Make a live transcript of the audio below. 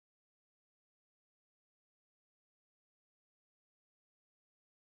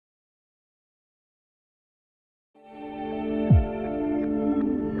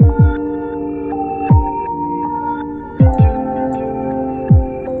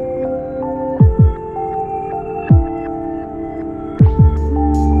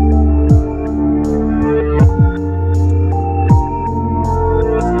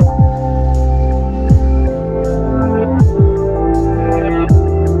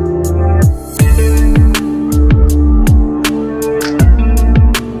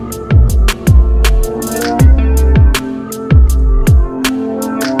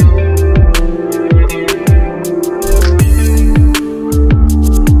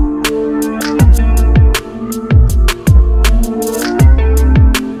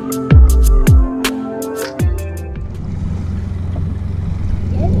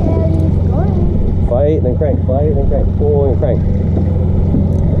crank. Bite and crank. Pull and crank.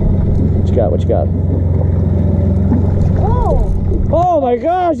 What you got? What you got? Oh my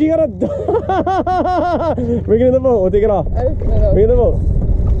gosh, you got a... Bring it in the boat, we'll take it off. Bring it in the boat.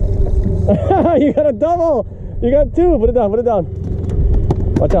 You got a double. You got two. Put it down, put it down.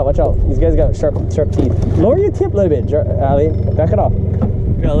 Watch out, watch out. These guys got sharp teeth. Lower your tip a little bit, Ali. Back it off.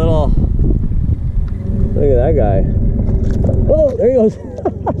 We got a little... Look at that guy. Oh, there he goes.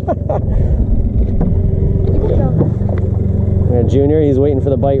 Yeah, Junior, he's waiting for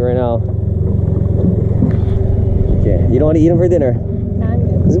the bite right now. Okay, you don't want to eat him for dinner? No, I'm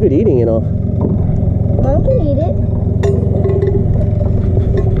good. It's good eating, you know. Mom can eat it.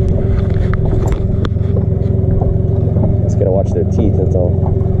 Just gotta watch their teeth, that's all.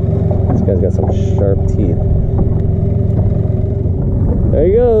 This guy's got some sharp teeth. There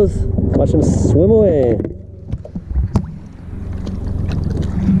he goes. Watch him swim away.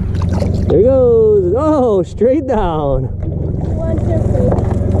 There he goes. Oh, straight down.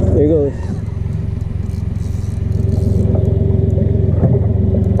 There he goes.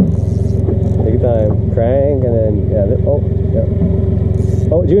 Take your time. Crank and then, yeah. Oh, yeah.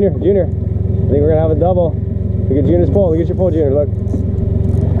 Oh, Junior. I think we're gonna have a double. Look at Junior's pole. Look at your pole, Junior. Look.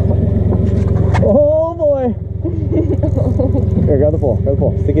 Oh boy. Here, grab the pole. Grab the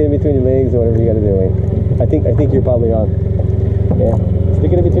pole. Stick it in between your legs or whatever you gotta do. Wait. I think you're probably on. Okay.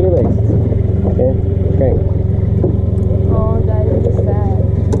 Stick it in between your legs. Okay. Crank. Oh, that is sad.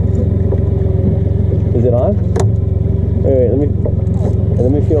 Is it on? Wait.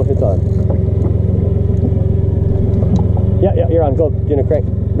 Let me feel if it's on. Yeah. You're on. Go, Junior. Crank.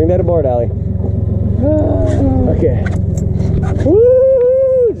 Bring that aboard, Ali. Okay.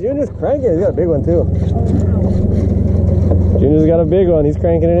 Woo! Junior's cranking. He's got a big one too. Junior's got a big one. He's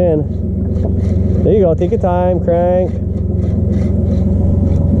cranking it in. There you go. Take your time. Crank.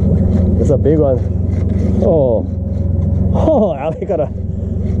 It's a big one. Oh, Ali got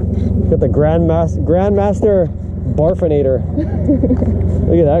the Grandmaster Barfinator.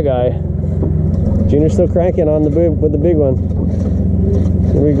 Look at that guy. Junior's still cranking on with the big one.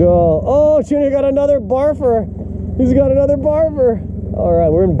 Here we go. Oh, Junior got another barfer. He's got another barfer. All right,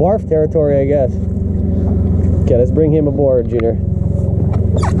 we're in barf territory, I guess. Okay, let's bring him aboard, Junior.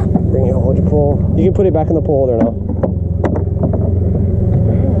 Bring him, hold your pole. You can put it back in the pole there now.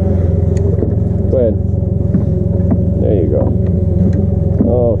 Go ahead. There you go.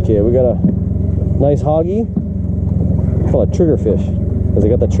 Okay, we got a nice hoggy. Call it trigger fish because they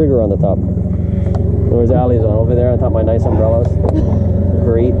got the trigger on the top. Where's Ali's on? Over there on top of my nice umbrellas.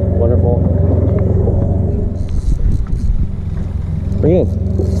 Great, wonderful. Bring it in.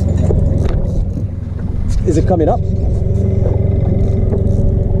 Is it coming up?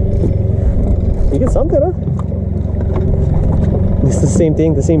 You get something, huh? This is the same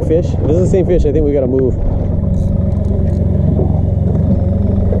thing, the same fish. If this is the same fish, I think we gotta move.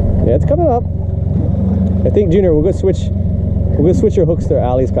 Yeah, it's coming up. I think, Junior, we're gonna switch your hooks to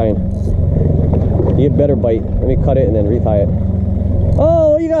Ali's kind. You get better bite. Let me cut it and then retie it.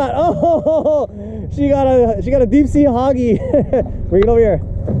 Oh, what you got? Oh, she got a deep sea hoggy. Bring it over here.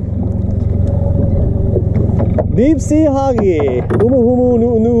 Deep sea hoggy. Humu humu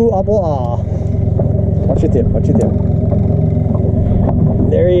nu apo ah. Watch your tip. Watch your tip.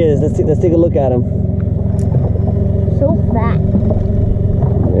 There he is. Let's take a look at him. So fat.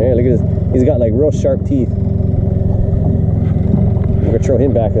 Yeah, look at this. He's got like real sharp teeth. We're gonna throw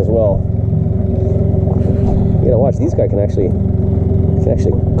him back as well. You gotta watch. These guys can actually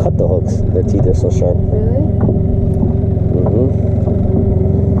cut the hooks. Their teeth are so sharp. Really?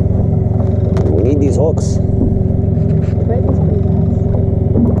 We need these hooks.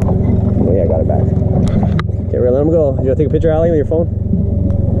 Oh yeah, I got it back. Okay, we're gonna let him go. You wanna take a picture, Ali, with your phone?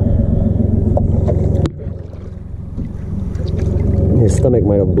 His stomach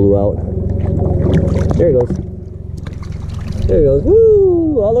might have blew out. There he goes. There he goes.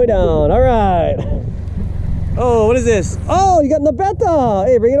 Woo! All the way down. All right. Oh, what is this? Oh, you got Nabetta.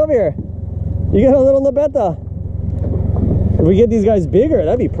 Hey, bring it over here. You got a little Nabetta. If we get these guys bigger,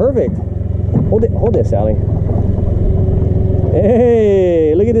 that'd be perfect. Hold this, Sally.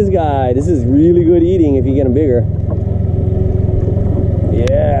 Hey, look at this guy. This is really good eating if you get him bigger.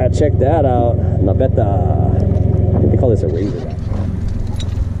 Yeah, check that out. Nabetta. I think they call this a razorback.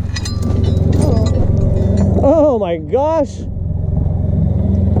 Oh my gosh.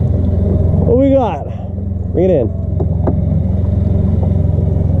 What we got? Bring it in.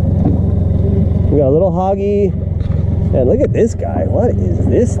 We got a little hoggy. And look at this guy. What is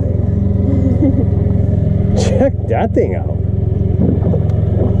this thing? Check that thing out.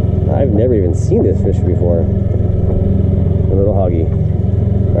 I've never even seen this fish before. A little hoggy.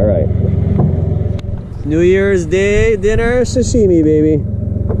 All right. New Year's Day dinner sashimi, baby.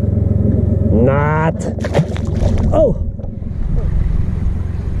 Not. Oh.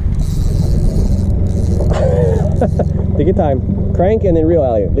 Take your time. Crank and then reel,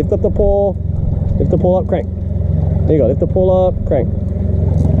 Allie. Lift up the pole. Lift the pole up, crank. There you go. Lift the pole up, crank.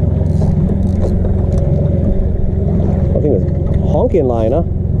 I think it's honking line, huh?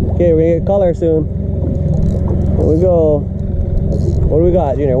 Okay, we're gonna get color soon. Here we go. What do we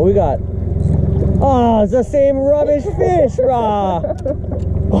got, Junior? What do we got? Oh, it's the same rubbish fish, rah!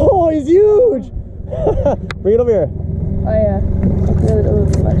 Oh, he's huge! Bring it over here. Oh yeah. Really, really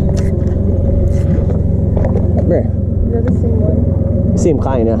much. Come here. Is that the same one? Same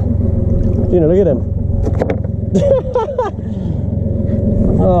kind, yeah. Junior, look at him.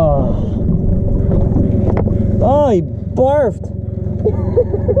 Oh. Oh, he barfed.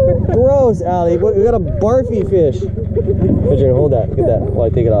 Gross, Allie. We got a barfy fish. Here, Junior, hold that. Look at that while I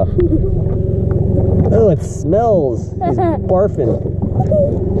take it off. Oh, it smells. He's barfing.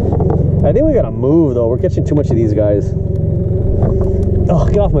 I think we gotta move though. We're catching too much of these guys. Oh,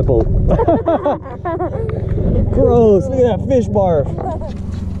 get off my boat. Gross. Look at that fish barf.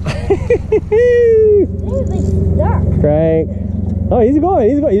 Crank. Oh, he's going.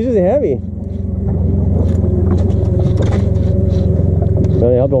 He's going. He's just heavy. Want me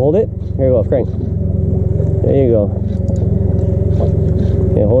to help you hold it? Here you go, crank. There you go.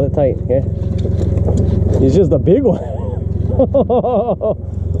 Yeah, hold it tight, okay? He's just a big one.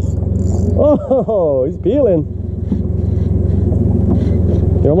 Oh, he's peeling.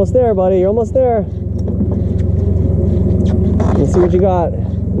 You're almost there, buddy. You're almost there. Let's see what you got.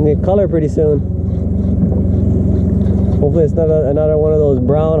 You get color pretty soon. Hopefully it's not another one of those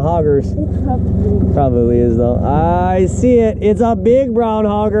brown hoggers. Probably is though. I see it. It's a big brown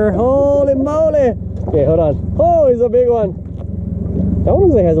hogger. Holy moly. Okay, hold on. Oh, he's a big one. That one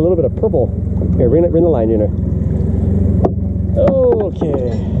looks like it has a little bit of purple. Here, bring the line, Junior.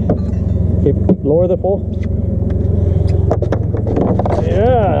 Okay. Okay, lower the pole.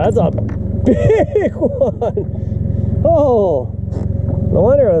 Yeah, that's a big one. Oh, no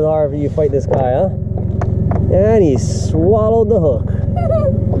wonder it was hard for you to fight this guy, huh? And he swallowed the hook.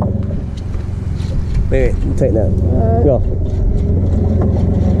 Wait, tighten that. Go.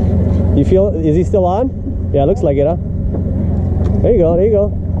 You feel, is he still on? Yeah, it looks like it, huh? There you go, there you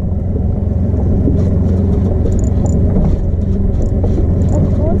go.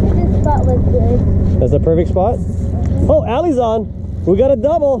 This spot was good. That's the perfect spot? Oh, Allie's on. We got a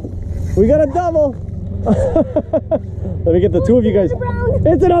double. We got a double. Let me get the two of you guys.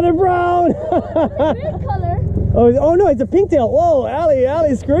 It's another brown. Red color. Oh no, it's a pigtail. Whoa,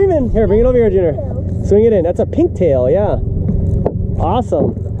 Allie's screaming. Here, bring it over here, Junior. Swing it in. That's a pigtail, yeah.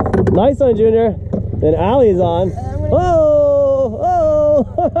 Awesome. Nice one, Junior. Then Allie's on. Oh, oh,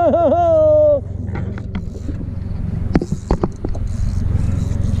 oh.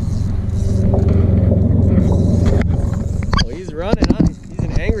 Oh, he's running, huh? He's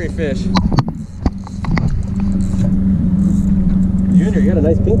an angry fish. Junior, you got a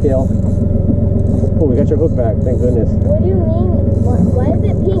nice pigtail. Oh, we got your hook back. Thank goodness. What do you mean? Why is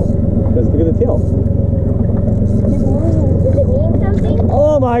it pink? Because look at the tail. Does it mean something?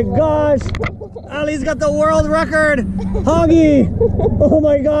 Oh my gosh! Allie's got the world record! Hoggy! Oh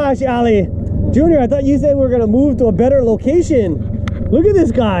my gosh, Allie! Junior, I thought you said we were gonna move to a better location. Look at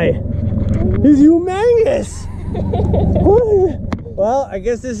this guy! He's humongous! Well, I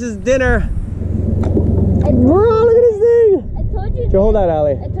guess this is dinner. Bro, look at this thing! I told you. Here, hold that,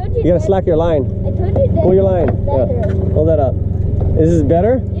 Allie. I told you. You gotta slack your line. I told you that. Pull your line. Yeah. Hold that up. Is this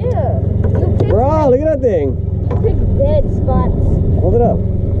better? Yeah. You picked, Bro, look at that thing. you picked dead spots. Hold it up.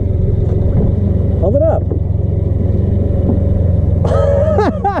 Hold it up.